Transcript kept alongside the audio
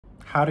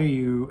how do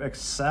you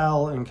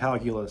excel in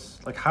calculus?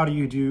 Like, how do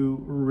you do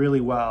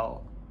really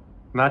well?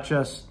 Not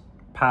just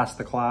pass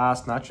the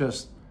class, not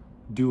just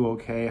do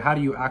okay. How do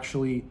you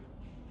actually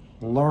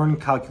learn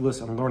calculus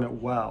and learn it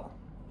well?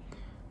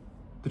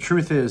 The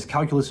truth is,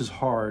 calculus is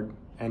hard,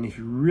 and if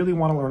you really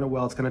want to learn it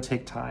well, it's going to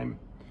take time.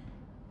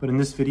 But in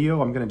this video,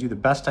 I'm going to do the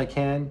best I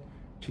can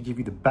to give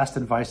you the best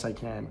advice I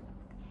can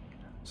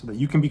so that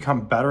you can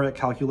become better at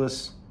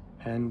calculus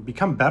and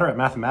become better at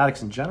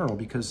mathematics in general,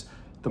 because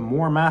the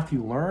more math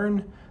you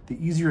learn, the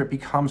easier it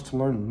becomes to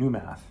learn new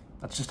math.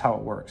 That's just how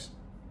it works.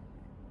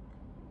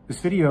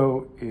 This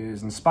video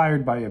is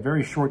inspired by a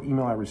very short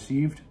email I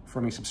received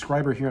from a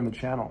subscriber here on the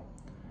channel.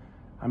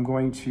 I'm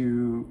going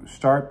to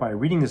start by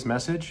reading this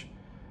message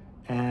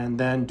and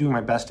then doing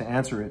my best to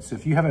answer it. So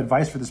if you have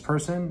advice for this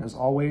person, as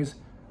always,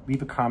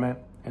 leave a comment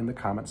in the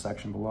comment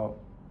section below.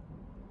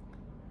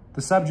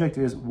 The subject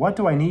is, what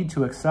do I need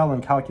to excel in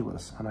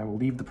calculus? And I will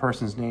leave the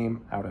person's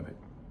name out of it.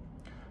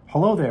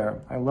 Hello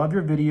there, I love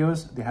your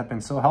videos. They have been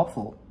so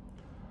helpful.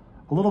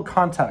 A little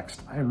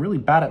context, I am really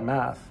bad at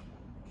math.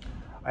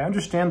 I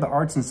understand the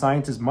arts and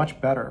sciences much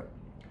better.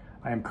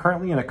 I am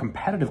currently in a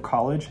competitive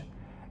college,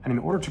 and in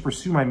order to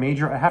pursue my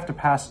major, I have to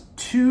pass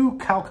 2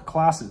 calc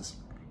classes.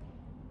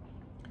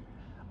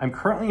 I'm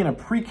currently in a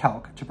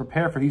pre-calc to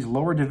prepare for these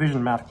lower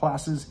division math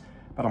classes,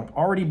 but I'm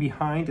already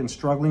behind and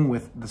struggling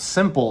with the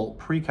simple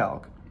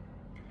pre-calc.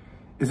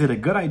 Is it a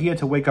good idea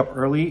to wake up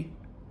early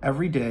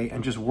every day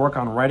and just work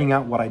on writing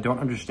out what I don't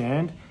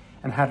understand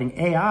and having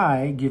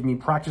AI give me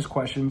practice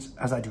questions,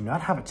 as I do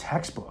not have a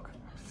textbook?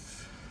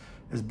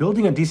 Is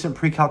building a decent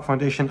pre-calc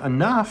foundation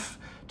enough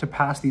to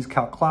pass these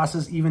calc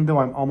classes, even though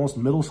I'm almost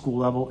middle school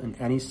level in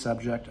any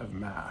subject of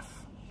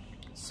math?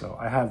 So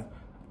I have a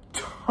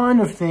ton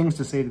of things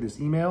to say to this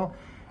email,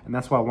 and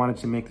that's why I wanted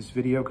to make this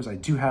video, because I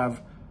do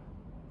have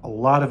a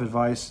lot of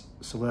advice.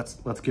 So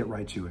let's get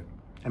right to it.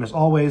 And as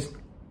always,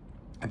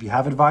 if you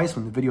have advice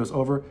when the video is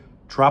over,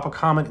 drop a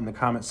comment in the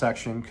comment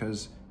section,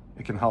 because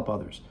it can help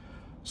others.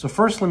 So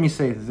first, let me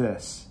say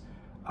this.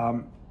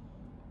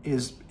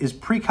 Is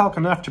pre-calc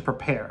enough to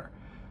prepare?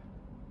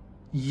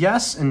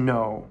 Yes and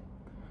no.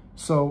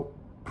 So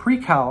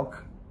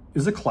pre-calc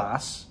is a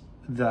class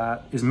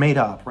that is made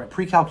up, right?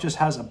 Pre-calc just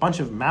has a bunch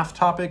of math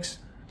topics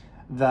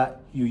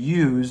that you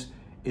use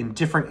in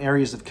different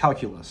areas of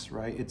calculus,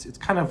 right? It's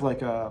kind of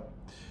like a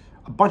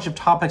bunch of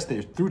topics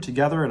they threw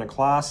together in a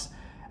class,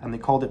 and they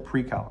called it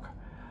pre-calc.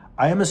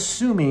 I am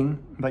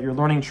assuming that you're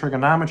learning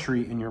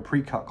trigonometry in your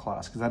pre-calc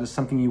class, because that is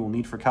something you will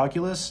need for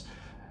calculus.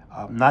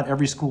 Not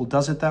every school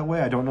does it that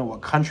way. I don't know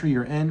what country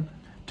you're in.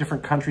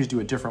 Different countries do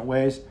it different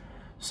ways.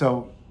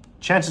 So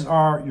chances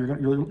are you're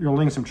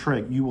learning some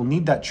trig. You will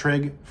need that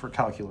trig for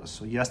calculus.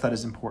 So yes, that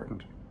is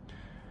important.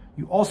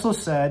 You also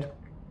said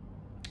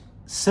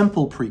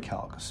simple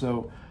pre-calc.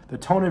 So the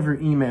tone of your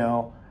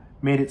email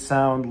made it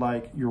sound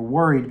like you're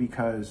worried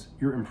because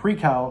you're in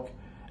pre-calc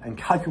and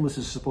calculus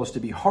is supposed to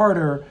be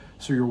harder.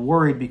 So you're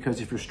worried because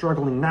if you're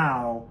struggling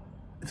now,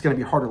 it's going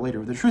to be harder later.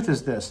 But the truth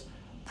is this: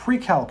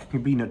 pre-calc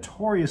can be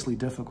notoriously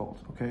difficult,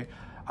 okay?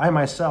 I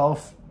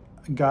myself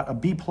got a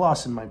B+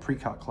 in my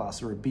pre-calc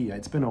class, or a B.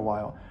 It's been a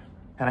while.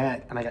 And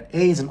I got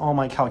A's in all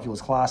my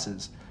calculus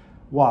classes.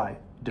 Why?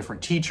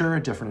 Different teacher,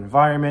 different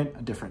environment,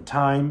 a different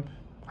time.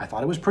 I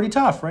thought it was pretty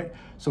tough, right?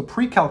 So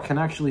pre-calc can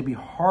actually be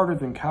harder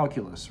than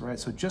calculus, right?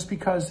 So just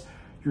because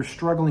you're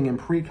struggling in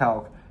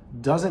pre-calc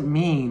doesn't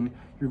mean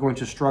you're going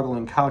to struggle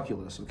in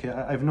calculus, okay?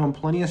 I've known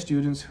plenty of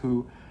students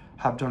who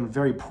have done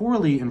very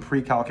poorly in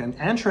pre-calc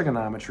and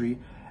trigonometry,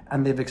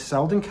 and they've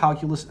excelled in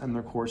calculus in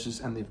their courses,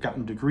 and they've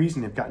gotten degrees,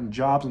 and they've gotten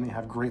jobs, and they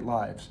have great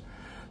lives.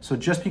 So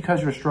just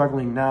because you're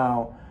struggling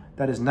now,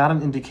 that is not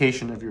an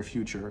indication of your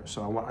future.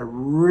 So I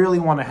really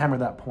want to hammer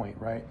that point,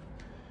 right?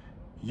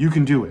 You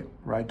can do it,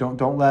 right?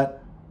 Don't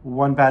let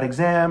one bad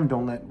exam,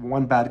 don't let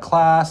one bad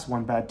class,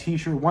 one bad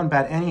teacher, one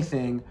bad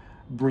anything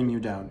bring you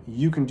down.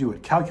 You can do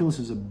it. Calculus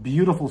is a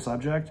beautiful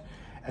subject,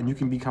 and you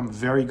can become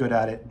very good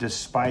at it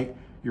despite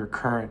your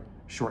current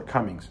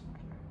shortcomings.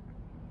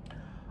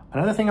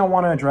 Another thing I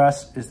want to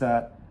address is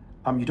that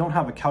you don't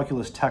have a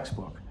calculus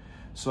textbook.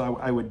 So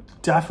I would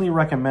definitely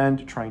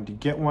recommend trying to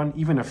get one,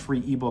 even a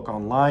free ebook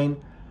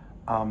online.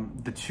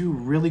 The 2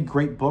 really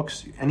great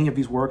books, any of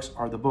these works,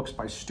 are the books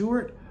by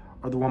Stewart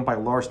or the one by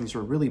Larson. These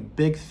are really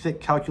big, thick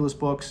calculus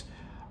books.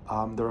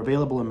 They're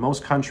available in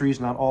most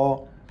countries, not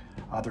all.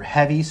 They're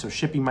heavy, so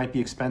shipping might be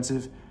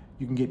expensive.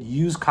 You can get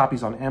used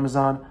copies on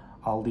Amazon.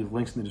 I'll leave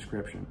links in the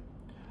description.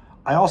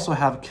 I also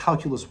have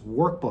calculus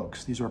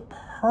workbooks. These are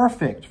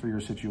perfect for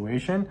your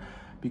situation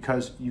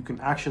because you can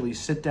actually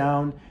sit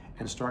down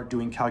and start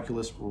doing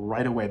calculus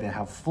right away. They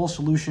have full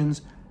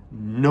solutions,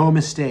 no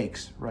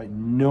mistakes, right?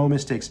 No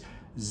mistakes,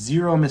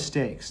 0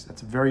 mistakes.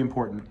 That's very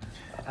important.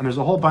 And there's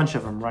a whole bunch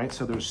of them, right?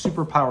 So there's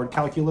superpowered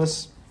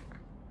calculus.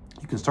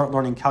 You can start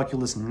learning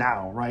calculus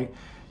now, right?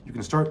 You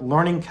can start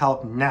learning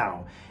calc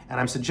now. And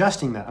I'm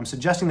suggesting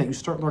that you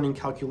start learning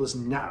calculus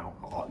now.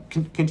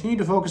 Continue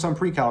to focus on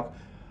pre-calc,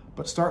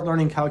 but start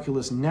learning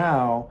calculus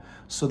now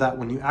so that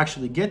when you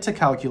actually get to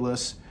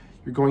calculus,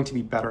 you're going to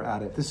be better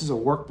at it. This is a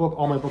workbook.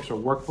 All my books are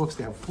workbooks.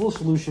 They have full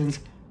solutions,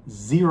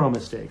 0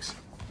 mistakes.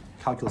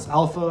 Calculus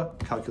Alpha,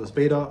 Calculus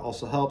Beta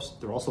also helps.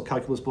 They're also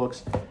calculus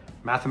books.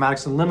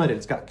 Mathematics Unlimited,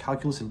 it's got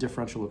calculus and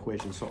differential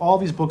equations. So all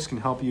these books can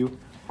help you.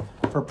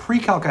 For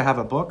pre-calc, I have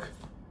a book,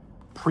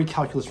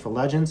 Pre-Calculus for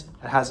Legends.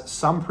 It has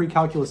some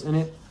pre-calculus in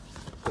it.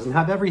 Doesn't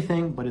have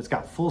everything, but it's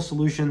got full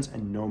solutions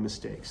and no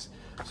mistakes.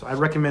 So I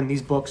recommend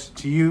these books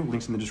to you,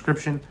 links in the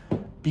description,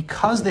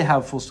 because they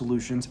have full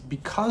solutions,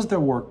 because they're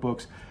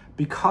workbooks,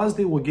 because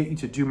they will get you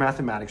to do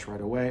mathematics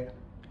right away,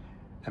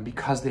 and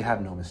because they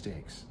have no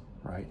mistakes,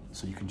 right?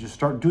 So you can just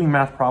start doing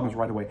math problems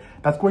right away.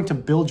 That's going to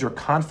build your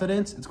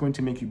confidence. It's going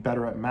to make you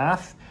better at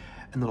math,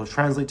 and it'll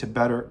translate to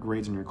better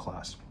grades in your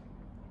class.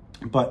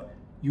 But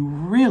you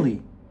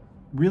really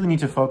need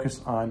to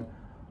focus on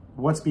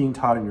what's being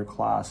taught in your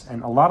class.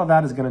 And a lot of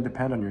that is going to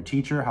depend on your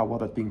teacher, how well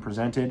that's being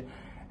presented,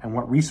 and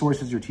what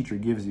resources your teacher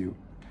gives you.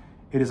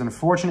 It is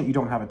unfortunate you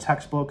don't have a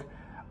textbook.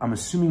 I'm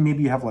assuming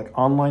maybe you have like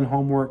online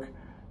homework.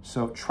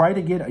 So try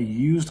to get a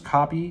used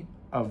copy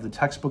of the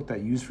textbook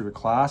that you use for your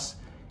class,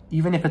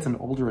 even if it's an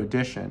older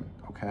edition,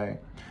 okay?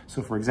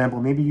 So for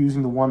example, maybe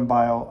using the one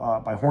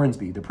by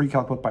Hornsby, the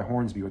pre-calc book by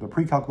Hornsby, or the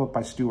pre-calc book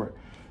by Stewart.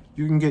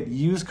 You can get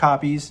used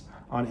copies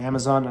on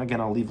Amazon. Again,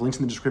 I'll leave links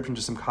in the description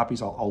to some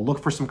copies. I'll look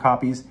for some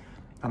copies,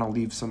 and I'll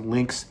leave some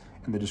links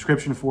in the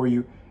description for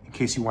you in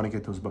case you want to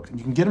get those books. And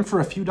you can get them for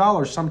a few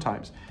dollars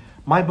sometimes.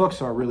 My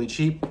books are really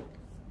cheap.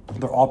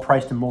 They're all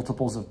priced in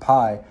multiples of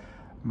pi.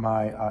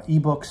 My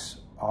ebooks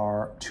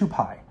are 2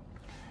 pi,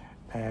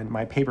 and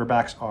my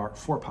paperbacks are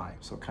 4 pi,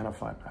 so kind of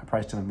fun. I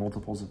priced them in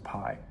multiples of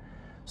pi.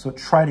 So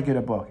try to get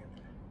a book.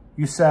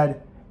 You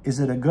said, is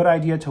it a good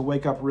idea to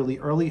wake up really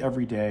early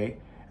every day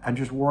and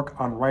just work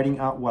on writing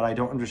out what I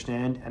don't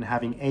understand and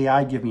having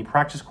AI give me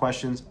practice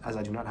questions as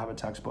I do not have a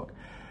textbook?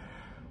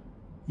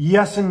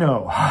 Yes and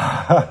no.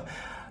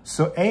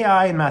 So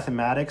AI in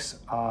mathematics,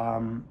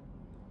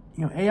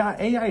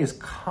 AI is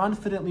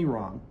confidently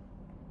wrong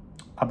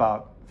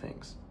about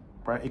things,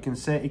 right? It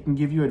can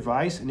give you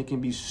advice and it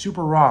can be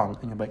super wrong.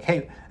 And you're like,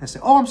 hey, and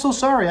say, oh, I'm so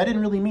sorry, I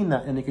didn't really mean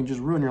that. And it can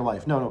just ruin your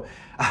life. No,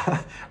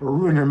 or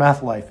ruin your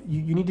math life.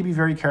 You need to be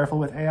very careful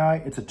with AI.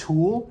 It's a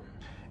tool.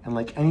 And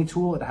like any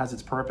tool, it has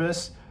its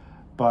purpose.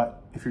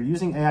 But if you're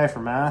using AI for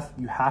math,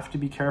 you have to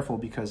be careful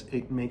because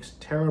it makes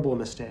terrible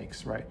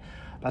mistakes, right?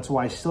 That's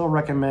why I still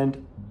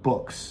recommend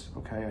books,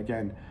 okay?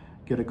 Again,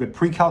 get a good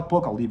pre-calc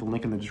book. I'll leave a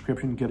link in the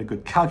description. Get a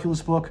good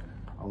calculus book.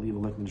 I'll leave a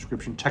link in the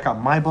description. Check out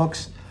my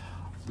books.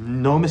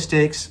 No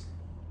mistakes.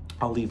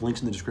 I'll leave links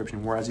in the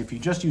description. Whereas if you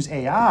just use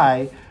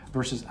AI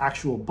versus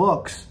actual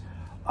books,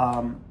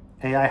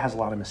 AI has a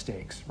lot of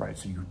mistakes, right?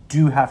 So you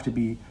do have to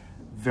be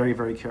very,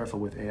 very careful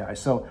with AI.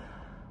 So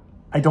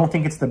I don't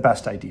think it's the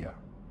best idea,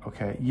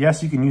 okay?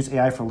 Yes, you can use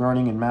AI for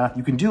learning and math.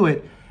 You can do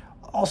it.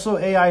 Also,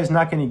 AI is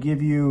not going to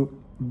give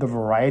you the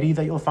variety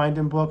that you'll find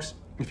in books.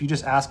 If you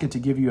just ask it to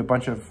give you a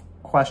bunch of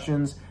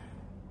questions,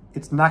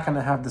 it's not going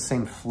to have the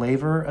same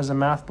flavor as a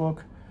math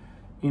book.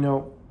 You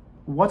know,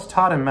 what's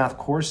taught in math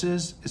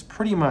courses is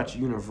pretty much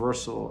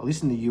universal, at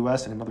least in the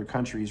US and in other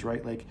countries,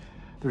 right? Like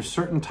there's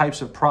certain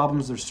types of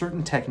problems, there's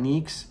certain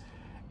techniques,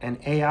 and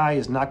AI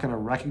is not going to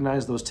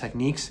recognize those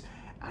techniques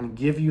and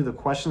give you the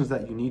questions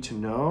that you need to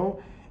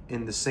know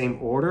in the same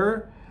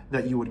order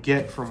that you would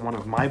get from one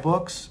of my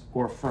books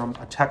or from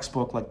a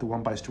textbook like the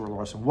one by Stuart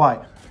Larson.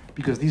 Why?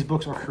 Because these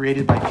books are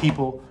created by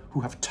people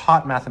who have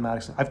taught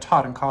mathematics. I've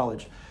taught in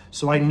college,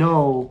 so I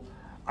know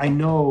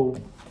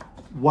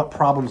what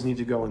problems need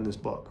to go in this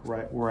book,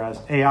 right?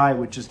 Whereas AI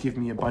would just give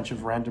me a bunch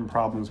of random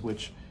problems,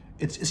 which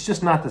it's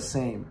just not the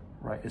same,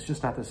 right? It's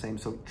just not the same.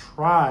 So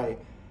try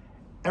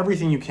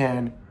everything you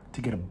can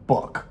to get a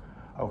book,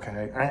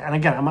 okay? And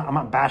again, I'm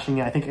not bashing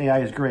it. I think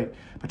AI is great,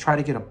 but try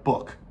to get a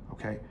book,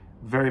 okay?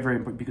 Very, very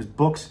important, because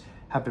books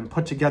have been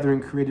put together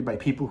and created by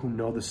people who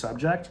know the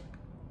subject,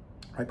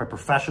 right? By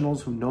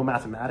professionals who know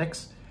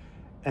mathematics,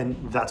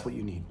 and that's what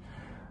you need.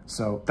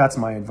 So that's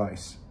my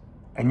advice,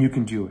 and you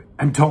can do it.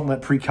 And don't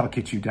let pre-calc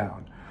get you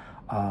down.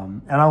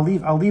 And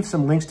I'll leave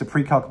some links to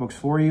pre-calc books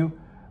for you.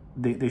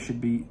 They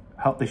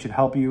should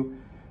help you.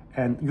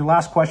 And your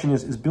last question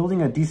is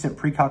building a decent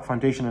pre-calc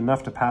foundation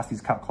enough to pass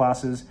these calc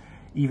classes,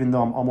 even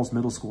though I'm almost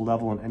middle school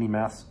level in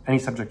any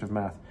subject of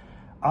math?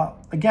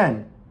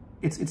 Again,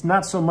 it's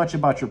not so much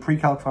about your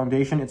pre-calc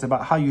foundation, it's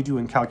about how you do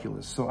in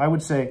calculus. So I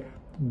would say,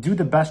 do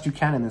the best you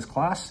can in this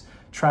class,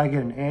 try to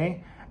get an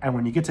A, and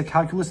when you get to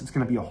calculus, it's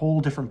gonna be a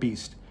whole different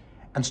beast.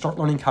 And start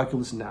learning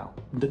calculus now.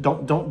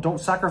 Don't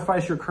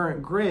sacrifice your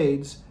current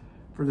grades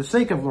for the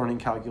sake of learning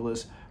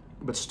calculus,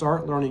 but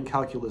start learning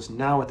calculus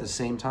now at the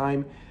same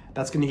time.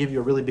 That's gonna give you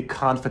a really big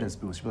confidence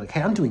boost. You'll be like,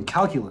 hey, I'm doing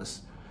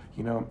calculus,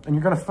 you know? And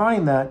you're gonna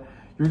find that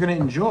you're gonna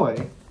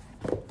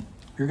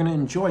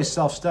enjoy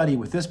self-study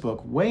with this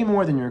book way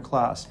more than your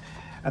class.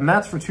 And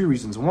that's for 2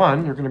 reasons.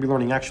 1, you're gonna be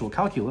learning actual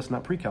calculus,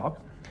 not pre-calc.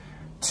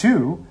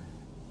 2,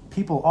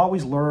 people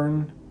always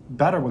learn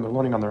better when they're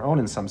learning on their own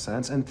in some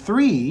sense. And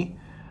 3,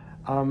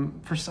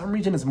 for some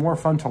reason, it's more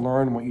fun to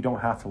learn what you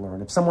don't have to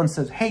learn. If someone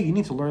says, hey, you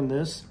need to learn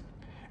this,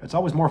 it's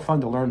always more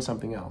fun to learn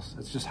something else.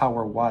 It's just how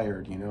we're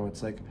wired, you know?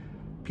 It's like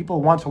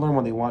people want to learn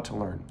when they want to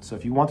learn. So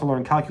if you want to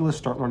learn calculus,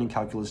 start learning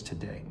calculus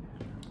today.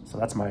 So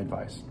that's my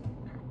advice.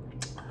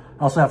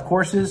 I also have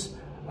courses,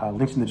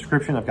 links in the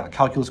description. I've got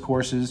calculus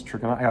courses,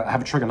 I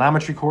have a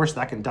trigonometry course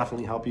that can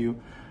definitely help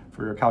you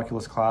for your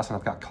calculus class. And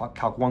I've got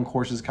Calc 1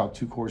 courses, Calc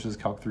 2 courses,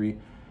 Calc 3,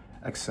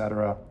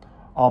 etc.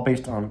 All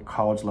based on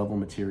college level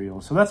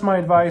material. So that's my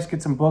advice.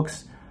 Get some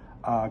books,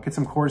 get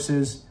some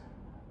courses,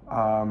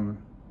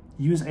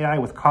 use AI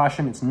with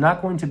caution. It's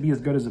not going to be as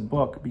good as a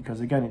book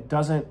because again,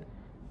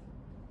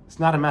 it's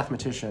not a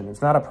mathematician.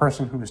 It's not a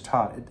person who is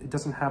taught. It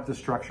doesn't have the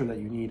structure that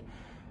you need.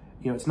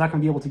 You know, it's not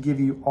going to be able to give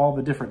you all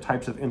the different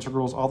types of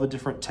integrals, all the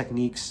different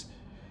techniques.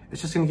 It's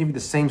just going to give you the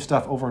same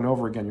stuff over and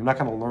over again. You're not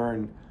going to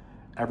learn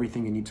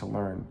everything you need to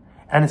learn.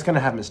 And it's going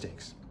to have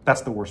mistakes.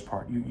 That's the worst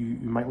part. You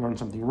might learn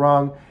something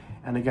wrong.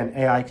 And again,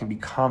 AI can be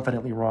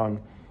confidently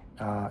wrong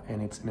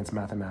in its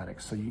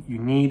mathematics. So you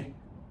need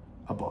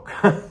a book.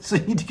 So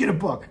you need to get a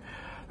book.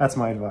 That's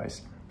my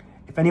advice.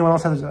 If anyone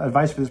else has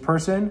advice for this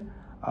person,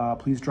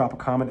 please drop a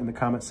comment in the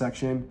comment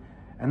section.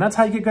 And that's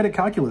how you get good at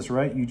calculus,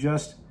 right? You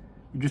just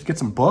get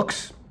some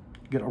books,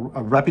 get a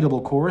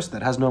reputable course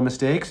that has no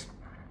mistakes,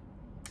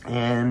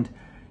 and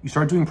you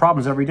start doing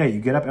problems every day. You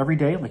get up every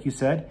day, like you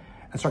said,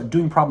 and start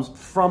doing problems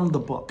from the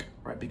book,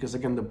 right? Because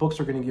again, the books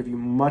are going to give you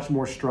much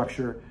more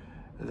structure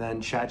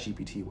than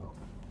ChatGPT will.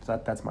 So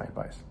that's my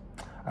advice.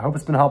 I hope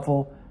it's been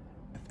helpful.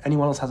 If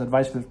anyone else has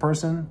advice for this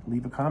person,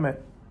 leave a comment.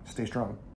 Stay strong.